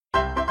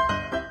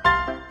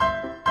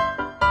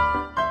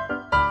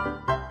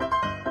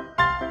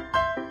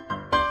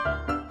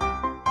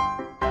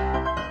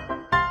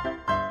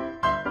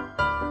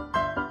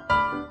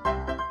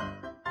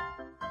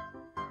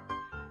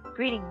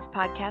Greetings,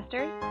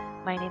 podcasters.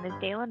 My name is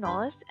Dayla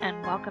Nollis,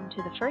 and welcome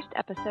to the first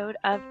episode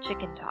of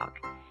Chicken Talk.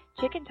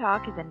 Chicken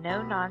Talk is a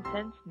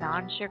no-nonsense,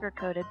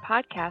 non-sugar-coated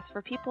podcast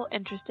for people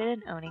interested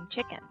in owning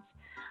chickens.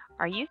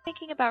 Are you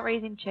thinking about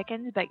raising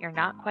chickens, but you're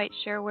not quite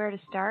sure where to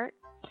start?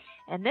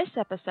 In this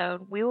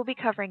episode, we will be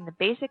covering the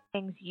basic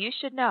things you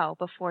should know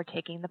before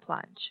taking the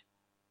plunge.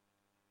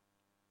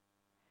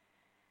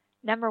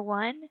 Number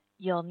 1,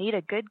 you'll need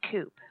a good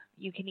coop.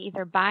 You can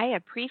either buy a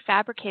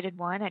prefabricated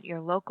one at your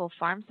local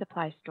farm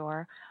supply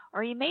store,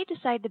 or you may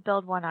decide to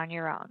build one on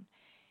your own.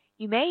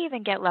 You may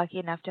even get lucky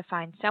enough to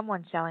find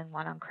someone selling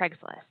one on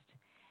Craigslist.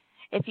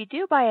 If you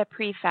do buy a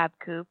prefab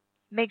coop,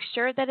 make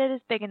sure that it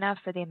is big enough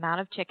for the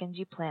amount of chickens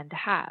you plan to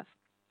have.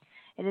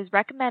 It is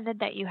recommended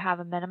that you have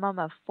a minimum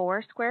of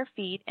 4 square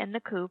feet in the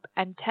coop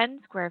and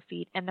 10 square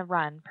feet in the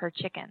run per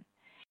chicken.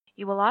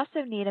 You will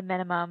also need a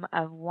minimum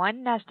of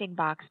 1 nesting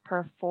box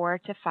per 4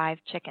 to 5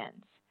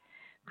 chickens.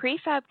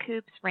 Prefab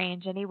coops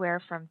range anywhere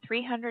from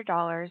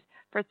 $300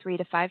 for 3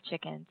 to 5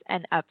 chickens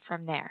and up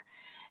from there.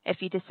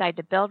 If you decide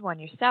to build one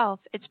yourself,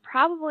 it's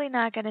probably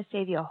not going to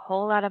save you a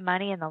whole lot of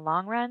money in the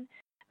long run,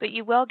 but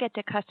you will get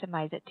to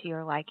customize it to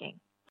your liking.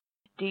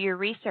 Do your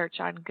research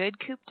on good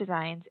coop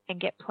designs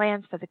and get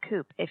plans for the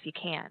coop if you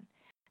can.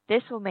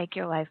 This will make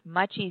your life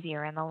much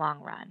easier in the long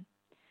run.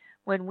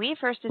 When we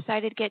first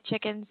decided to get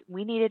chickens,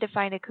 we needed to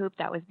find a coop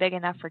that was big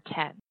enough for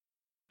 10.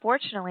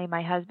 Fortunately,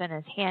 my husband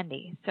is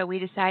handy, so we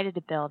decided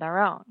to build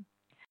our own.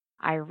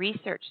 I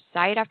researched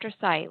site after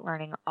site,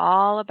 learning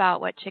all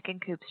about what chicken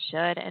coops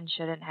should and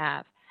shouldn't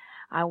have.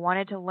 I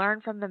wanted to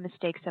learn from the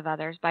mistakes of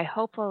others by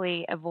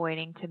hopefully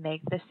avoiding to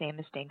make the same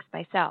mistakes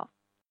myself.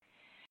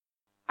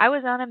 I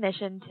was on a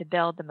mission to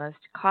build the most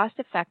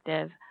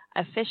cost-effective,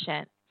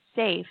 efficient,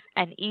 safe,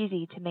 and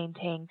easy to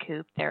maintain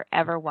coop there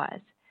ever was.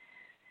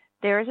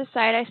 There is a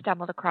site I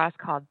stumbled across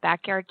called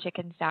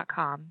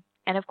backyardchickens.com,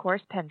 and of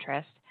course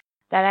Pinterest,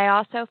 that I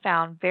also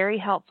found very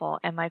helpful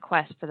in my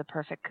quest for the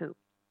perfect coop.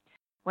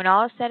 When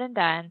all is said and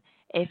done,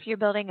 if you're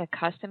building a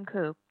custom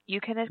coop, you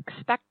can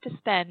expect to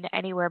spend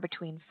anywhere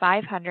between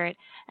 $500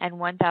 and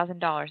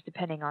 $1,000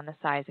 depending on the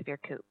size of your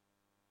coop.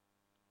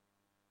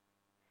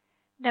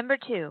 Number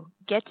 2,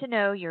 get to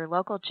know your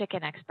local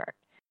chicken expert.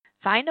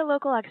 Find a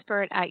local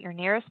expert at your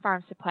nearest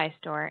farm supply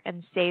store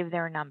and save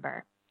their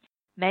number.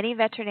 Many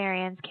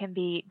veterinarians can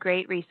be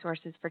great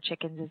resources for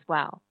chickens as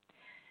well.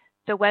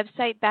 The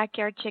website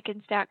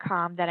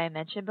backyardchickens.com that I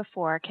mentioned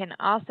before can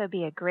also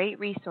be a great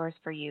resource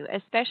for you,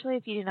 especially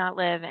if you do not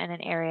live in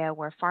an area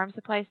where farm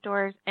supply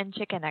stores and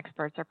chicken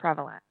experts are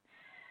prevalent.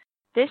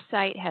 This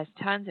site has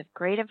tons of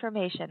great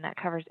information that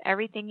covers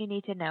everything you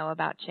need to know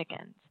about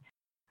chickens.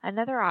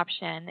 Another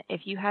option,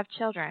 if you have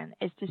children,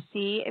 is to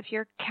see if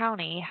your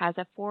county has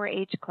a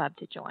 4-H club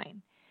to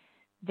join.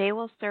 They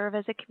will serve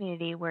as a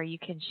community where you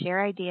can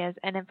share ideas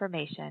and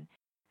information,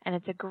 and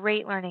it's a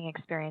great learning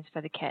experience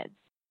for the kids.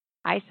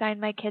 I signed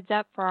my kids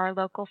up for our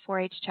local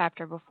 4-H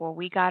chapter before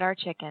we got our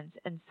chickens,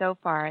 and so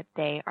far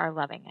they are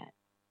loving it.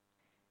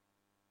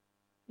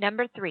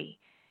 Number 3,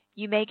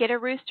 you may get a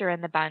rooster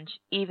in the bunch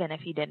even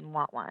if you didn't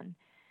want one.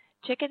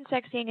 Chicken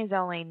sexing is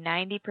only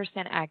 90%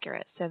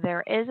 accurate, so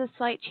there is a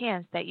slight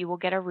chance that you will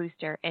get a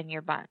rooster in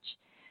your bunch.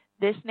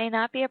 This may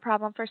not be a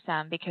problem for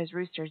some because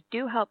roosters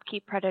do help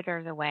keep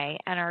predators away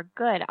and are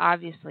good,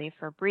 obviously,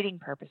 for breeding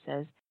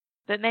purposes,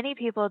 but many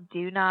people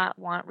do not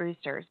want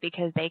roosters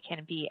because they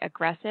can be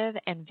aggressive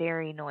and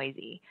very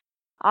noisy.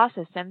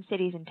 Also, some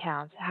cities and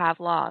towns have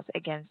laws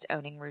against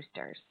owning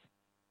roosters.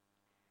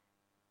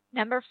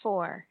 Number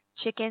 4,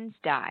 chickens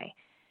die.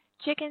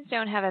 Chickens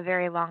don't have a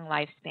very long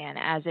lifespan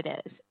as it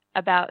is,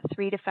 about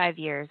 3 to 5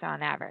 years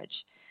on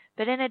average.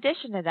 But in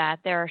addition to that,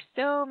 there are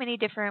so many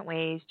different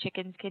ways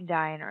chickens can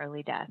die an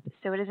early death.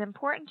 So it is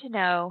important to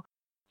know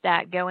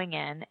that going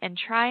in and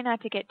try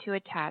not to get too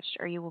attached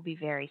or you will be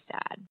very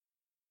sad.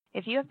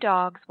 If you have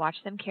dogs, watch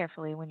them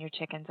carefully when your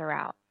chickens are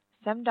out.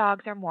 Some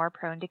dogs are more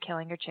prone to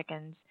killing your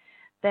chickens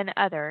than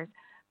others,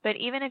 but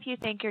even if you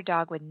think your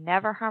dog would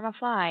never harm a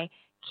fly,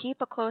 keep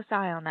a close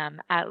eye on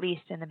them, at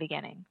least in the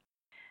beginning.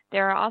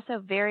 There are also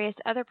various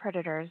other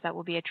predators that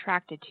will be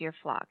attracted to your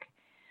flock.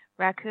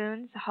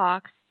 Raccoons,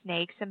 hawks,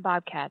 snakes, and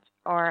bobcats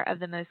are of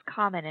the most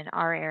common in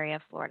our area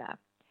of Florida.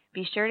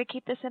 Be sure to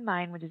keep this in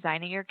mind when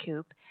designing your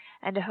coop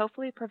and to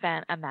hopefully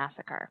prevent a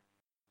massacre.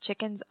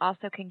 Chickens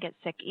also can get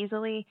sick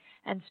easily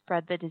and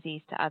spread the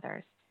disease to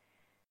others.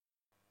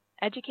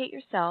 Educate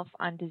yourself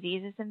on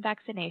diseases and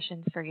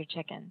vaccinations for your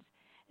chickens.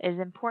 It is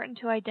important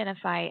to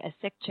identify a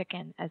sick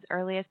chicken as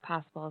early as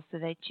possible so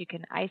that you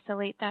can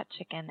isolate that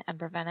chicken and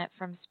prevent it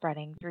from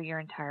spreading through your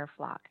entire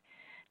flock.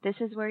 This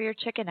is where your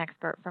chicken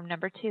expert from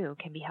number 2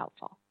 can be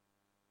helpful.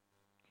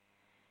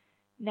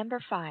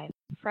 Number 5,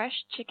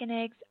 fresh chicken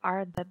eggs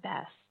are the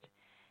best.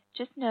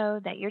 Just know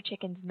that your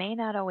chickens may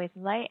not always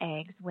lay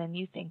eggs when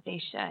you think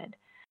they should.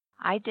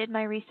 I did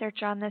my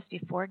research on this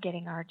before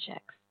getting our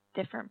chicks.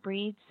 Different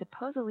breeds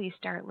supposedly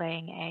start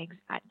laying eggs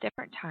at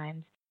different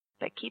times,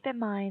 but keep in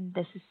mind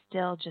this is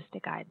still just a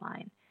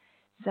guideline.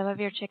 Some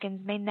of your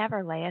chickens may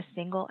never lay a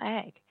single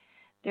egg.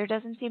 There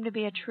doesn't seem to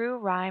be a true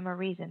rhyme or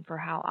reason for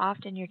how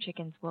often your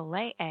chickens will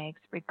lay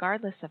eggs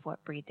regardless of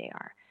what breed they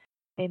are.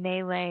 They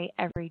may lay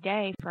every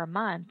day for a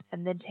month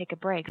and then take a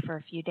break for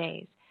a few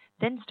days,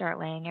 then start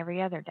laying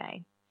every other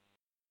day.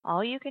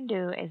 All you can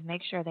do is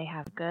make sure they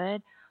have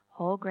good,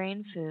 whole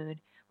grain food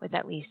with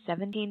at least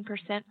 17%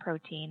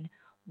 protein,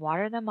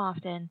 water them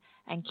often,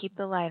 and keep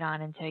the light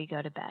on until you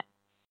go to bed.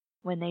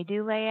 When they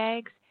do lay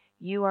eggs,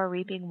 you are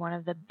reaping one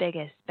of the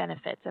biggest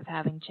benefits of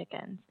having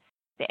chickens.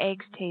 The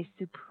eggs taste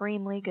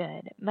supremely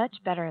good, much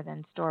better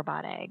than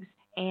store-bought eggs,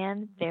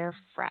 and they're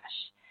fresh.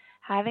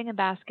 Having a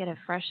basket of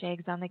fresh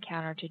eggs on the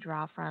counter to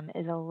draw from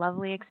is a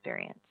lovely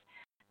experience.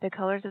 The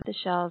colors of the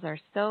shells are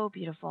so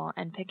beautiful,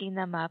 and picking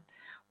them up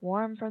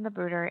warm from the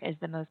brooder is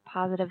the most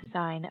positive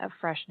sign of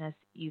freshness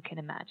you can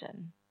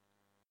imagine.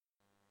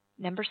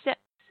 Number 6.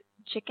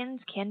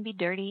 Chickens can be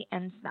dirty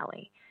and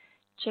smelly.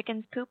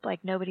 Chickens poop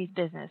like nobody's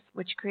business,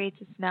 which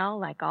creates a smell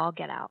like all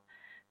get out.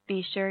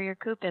 Be sure your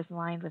coop is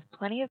lined with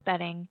plenty of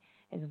bedding,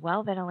 is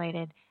well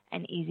ventilated,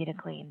 and easy to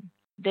clean.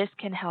 This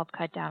can help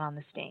cut down on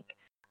the stink.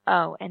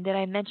 Oh, and did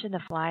I mention the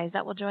flies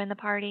that will join the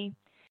party?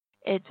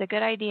 It's a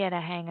good idea to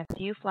hang a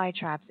few fly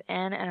traps in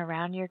and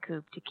around your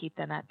coop to keep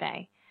them at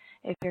bay.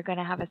 If you're going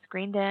to have a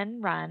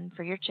screened-in run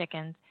for your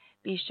chickens,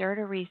 be sure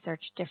to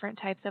research different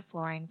types of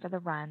flooring for the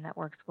run that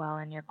works well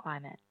in your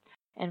climate.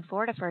 In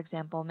Florida, for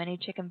example, many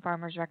chicken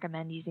farmers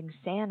recommend using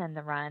sand in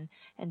the run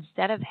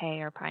instead of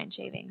hay or pine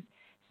shavings.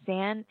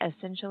 Sand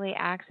essentially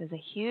acts as a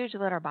huge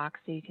litter box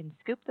so you can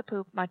scoop the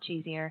poop much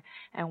easier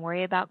and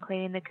worry about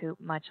cleaning the coop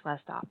much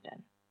less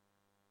often.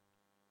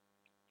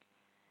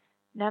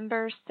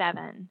 Number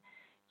 7.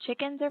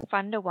 Chickens are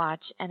fun to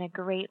watch and a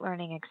great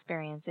learning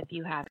experience if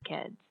you have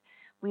kids.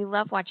 We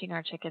love watching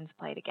our chickens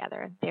play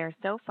together. They are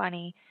so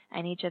funny,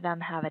 and each of them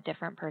have a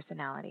different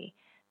personality.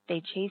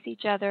 They chase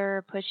each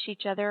other, push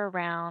each other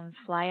around,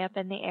 fly up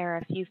in the air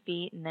a few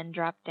feet and then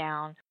drop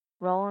down,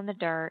 roll in the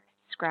dirt,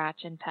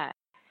 scratch, and peck.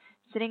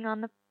 Sitting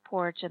on the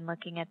porch and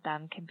looking at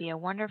them can be a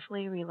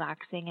wonderfully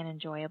relaxing and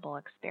enjoyable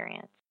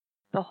experience.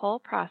 The whole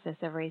process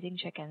of raising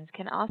chickens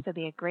can also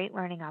be a great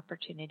learning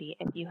opportunity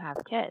if you have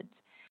kids,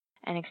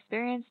 an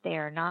experience they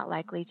are not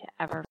likely to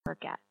ever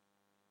forget.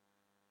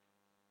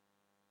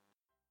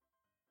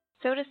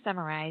 So to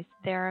summarize,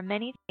 there are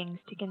many things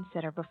to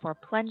consider before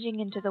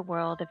plunging into the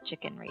world of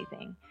chicken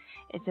raising.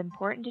 It's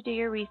important to do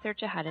your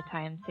research ahead of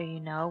time so you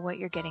know what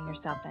you're getting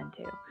yourself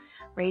into.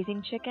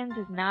 Raising chickens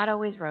is not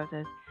always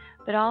roses,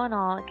 but all in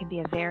all, it can be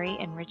a very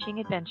enriching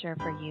adventure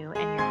for you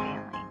and your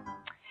family.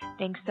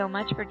 Thanks so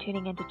much for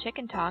tuning into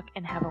Chicken Talk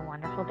and have a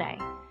wonderful day.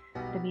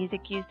 The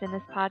music used in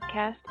this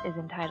podcast is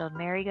entitled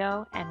Merry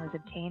Go and was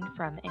obtained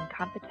from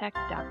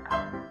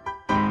Incompetech.com.